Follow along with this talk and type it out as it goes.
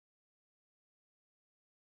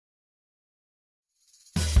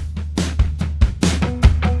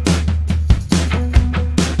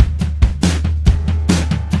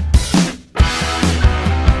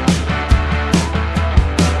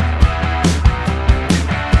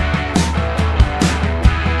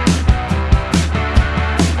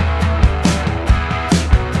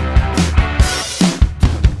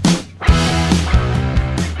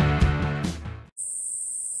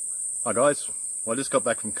Hi guys, well, I just got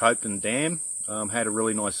back from Copeton Dam. Had a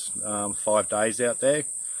really nice 5 days out there.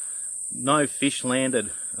 No fish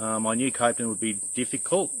landed. I knew Copeton would be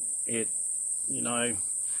difficult. It's the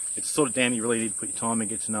sort of dam you really need to put your time and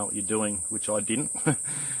get to know what you're doing, which I didn't.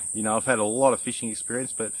 I've had a lot of fishing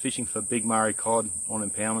experience, but fishing for big Murray cod on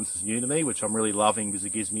impoundments is new to me, which I'm really loving because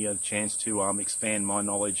it gives me a chance to expand my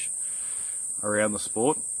knowledge around the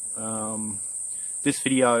sport. This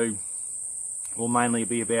video will mainly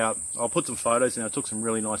be about, I'll put some photos in. I took some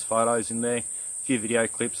really nice photos in there, a few video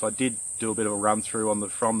clips. I did do a bit of a run through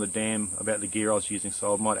from the dam about the gear I was using,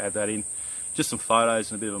 so I might add that in. Just some photos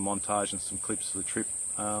and a bit of a montage and some clips of the trip.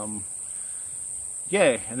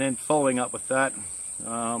 Yeah, and then following up with that,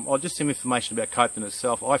 I'll just some information about Copeton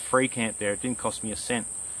itself. I free camped there. It didn't cost me a cent.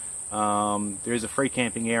 There is a free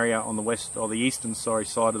camping area on the west or the eastern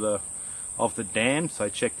side of the dam, so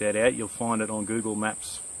check that out. You'll find it on Google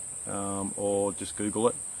Maps. Or just Google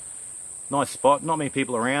it. Nice spot, not many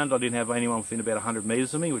people around. I didn't have anyone within about 100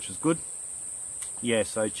 metres of me, which was good. Yeah,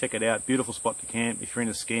 so check it out. Beautiful spot to camp if you're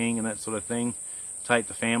into skiing and that sort of thing. Take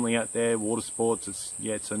the family out there, water sports.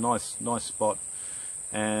 It's a nice spot.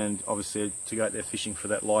 And obviously to go out there fishing for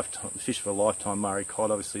that lifetime Murray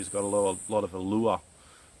cod, obviously has got a lot of allure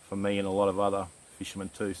for me and a lot of other fishermen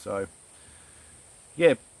too. So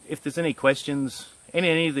yeah, if there's any questions,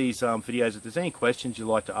 any of these videos, if there's any questions you'd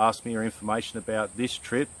like to ask me or information about this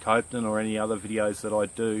trip, Copeton, or any other videos that I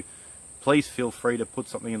do, please feel free to put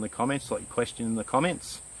something in the comments, like your question in the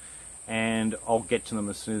comments, and I'll get to them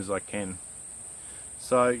as soon as I can.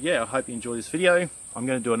 So yeah, I hope you enjoy this video. I'm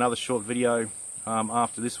going to do another short video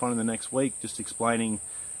after this one in the next week, just explaining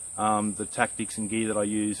the tactics and gear that I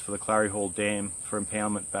use for the Clary Hall Dam for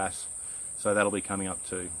impoundment bass. So that'll be coming up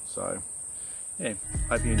too. So yeah,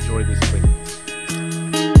 hope you enjoy this clip.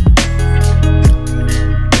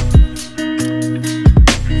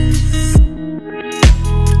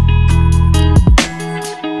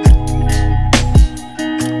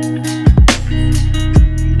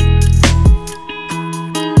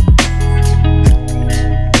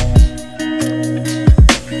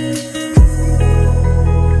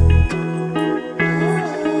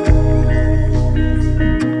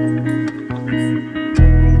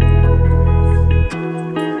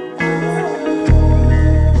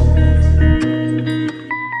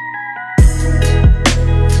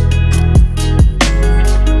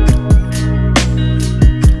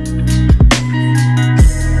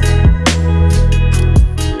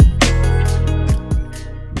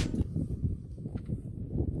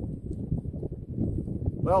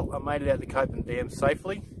 Well, I made it out the Copeton Dam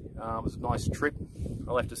safely. It was a nice trip.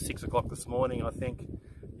 I left at 6 o'clock this morning, I think.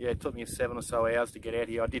 Yeah, it took me 7 or so hours to get out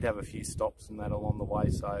here. I did have a few stops and that along the way,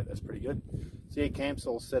 so that's pretty good. So yeah, camp's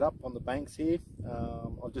all set up on the banks here.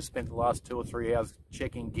 I've just spent the last 2 or 3 hours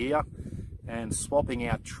checking gear and swapping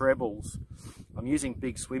out trebles. I'm using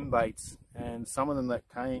big swim baits, and some of them that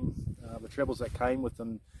came, the trebles that came with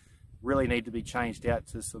them, really need to be changed out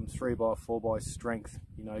to some 3x4x strength,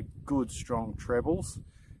 good strong trebles,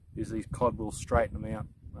 because these cod will straighten them out.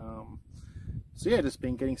 So yeah, just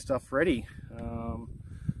been getting stuff ready.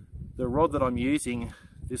 The rod that I'm using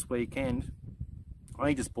this weekend, I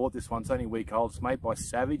only just bought this one. It's only a week old. It's made by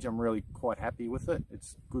Savage. I'm really quite happy with it.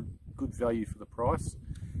 It's good value for the price.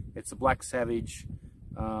 It's a Black Savage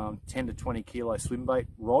 10 to 20 kilo swim bait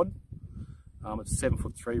rod. It's a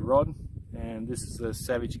 7'3" rod, and this is a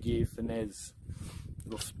Savage Gear Finesse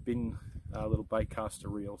little spin little bait caster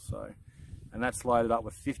reel. So, and that's loaded up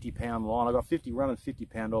with 50-pound line. I got 50 running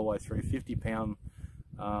 50-pound all the way through, 50-pound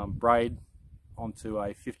braid onto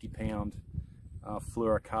a 50-pound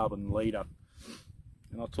fluorocarbon leader.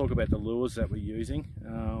 And I'll talk about the lures that we're using.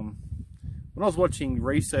 When I was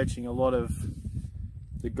researching a lot of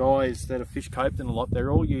the guys that have fished Copeton a lot,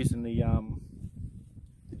 they're all using the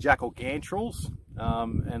Jackal Gantrels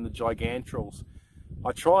and the Gigantrels.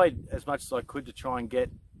 I tried as much as I could to try and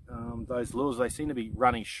get those lures. They seem to be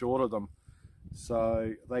running short of them.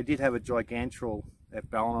 So they did have a Gigantrel at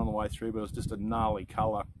Ballon on the way through, but it was just a gnarly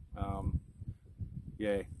colour.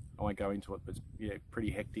 Yeah, I won't go into it, but it's, yeah,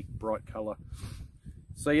 pretty hectic, bright colour.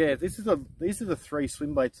 So yeah, these are the 3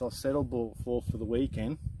 swim baits I've settled for the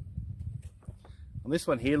weekend. And this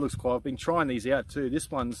one here looks quite. I've been trying these out too. This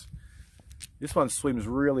one swims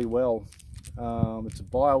really well. It's a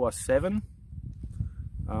Biowa 7.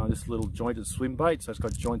 This little jointed swim bait, so it's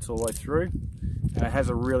got joints all the way through, and it has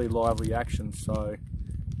a really lively action. So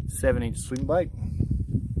 7-inch swim bait.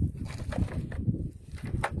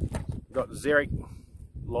 Got the Xeric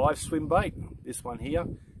live swim bait. This one here,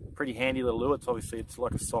 pretty handy little lure. It's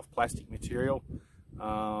like a soft plastic material.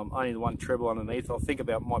 Only the one treble underneath. I'll think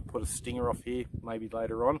about might put a stinger off here maybe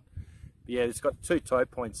later on. yeah, it's got 2 toe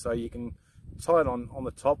points, so you can tie it on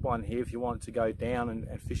the top one here if you want it to go down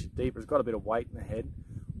and fish it deeper. It's got a bit of weight in the head,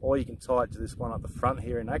 or you can tie it to this one up the front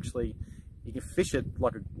here, and actually you can fish it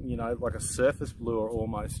like a, you know, like a surface lure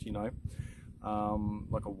almost, you know,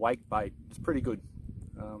 like a wake bait. It's pretty good.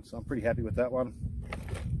 So I'm pretty happy with that one.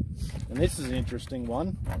 And this is an interesting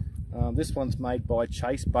one. This one's made by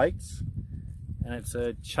Chase Baits, and it's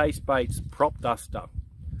a Chase Baits prop duster.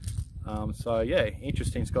 So yeah,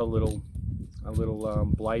 interesting. It's got a little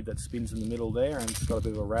blade that spins in the middle there, and it's got a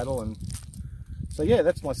bit of a rattle. And so yeah,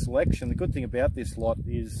 that's my selection. The good thing about this lot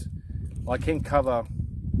is I can cover,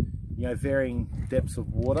 you know, varying depths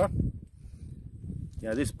of water. You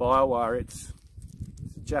know, this Bioware, it's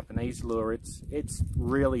a Japanese lure. It's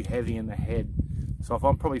really heavy in the head. So if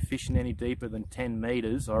I'm probably fishing any deeper than 10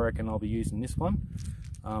 meters, I reckon I'll be using this one.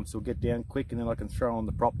 So we'll get down quick, and then I can throw on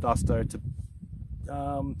the prop duster to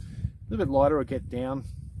a little bit lighter or get down,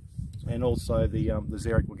 and also the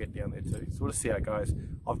Xeric will get down there too. So we'll just see how it goes.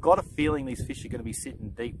 I've got a feeling these fish are going to be sitting in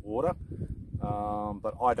deep water,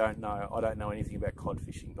 but I don't know. I don't know anything about cod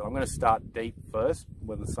fishing, but I'm going to start deep first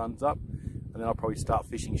when the sun's up, and then I'll probably start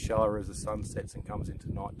fishing shallower as the sun sets and comes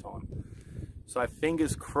into night time. So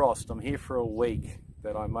fingers crossed, I'm here for a week,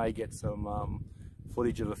 that I may get some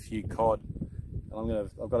footage of a few cod. And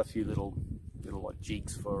I've got a few little like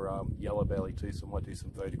jigs for yellow belly too, so I might do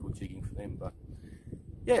some vertical jigging for them. But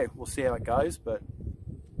yeah, we'll see how it goes, but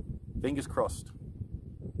fingers crossed.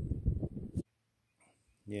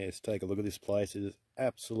 Yeah, let's take a look at this place. It is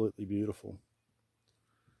absolutely beautiful.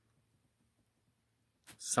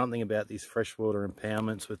 Something about these freshwater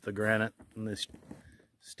impoundments with the granite and this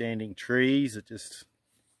standing trees, it just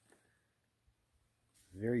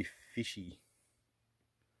very fishy.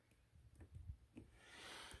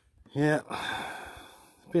 Yeah,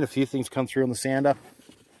 there's been a few things come through on the sounder,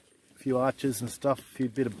 a few arches and stuff, a few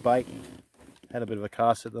bit of bait. Had a bit of a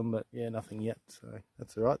cast at them, but yeah, nothing yet, so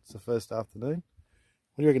that's all right. It's the first afternoon.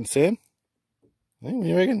 What do you reckon, Sam? Hey, what do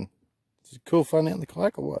you reckon? Is it cool fun out in the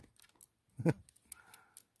kayak or what?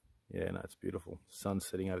 Yeah, no, it's beautiful. Sun's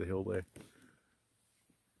setting over the hill there.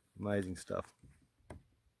 Amazing stuff.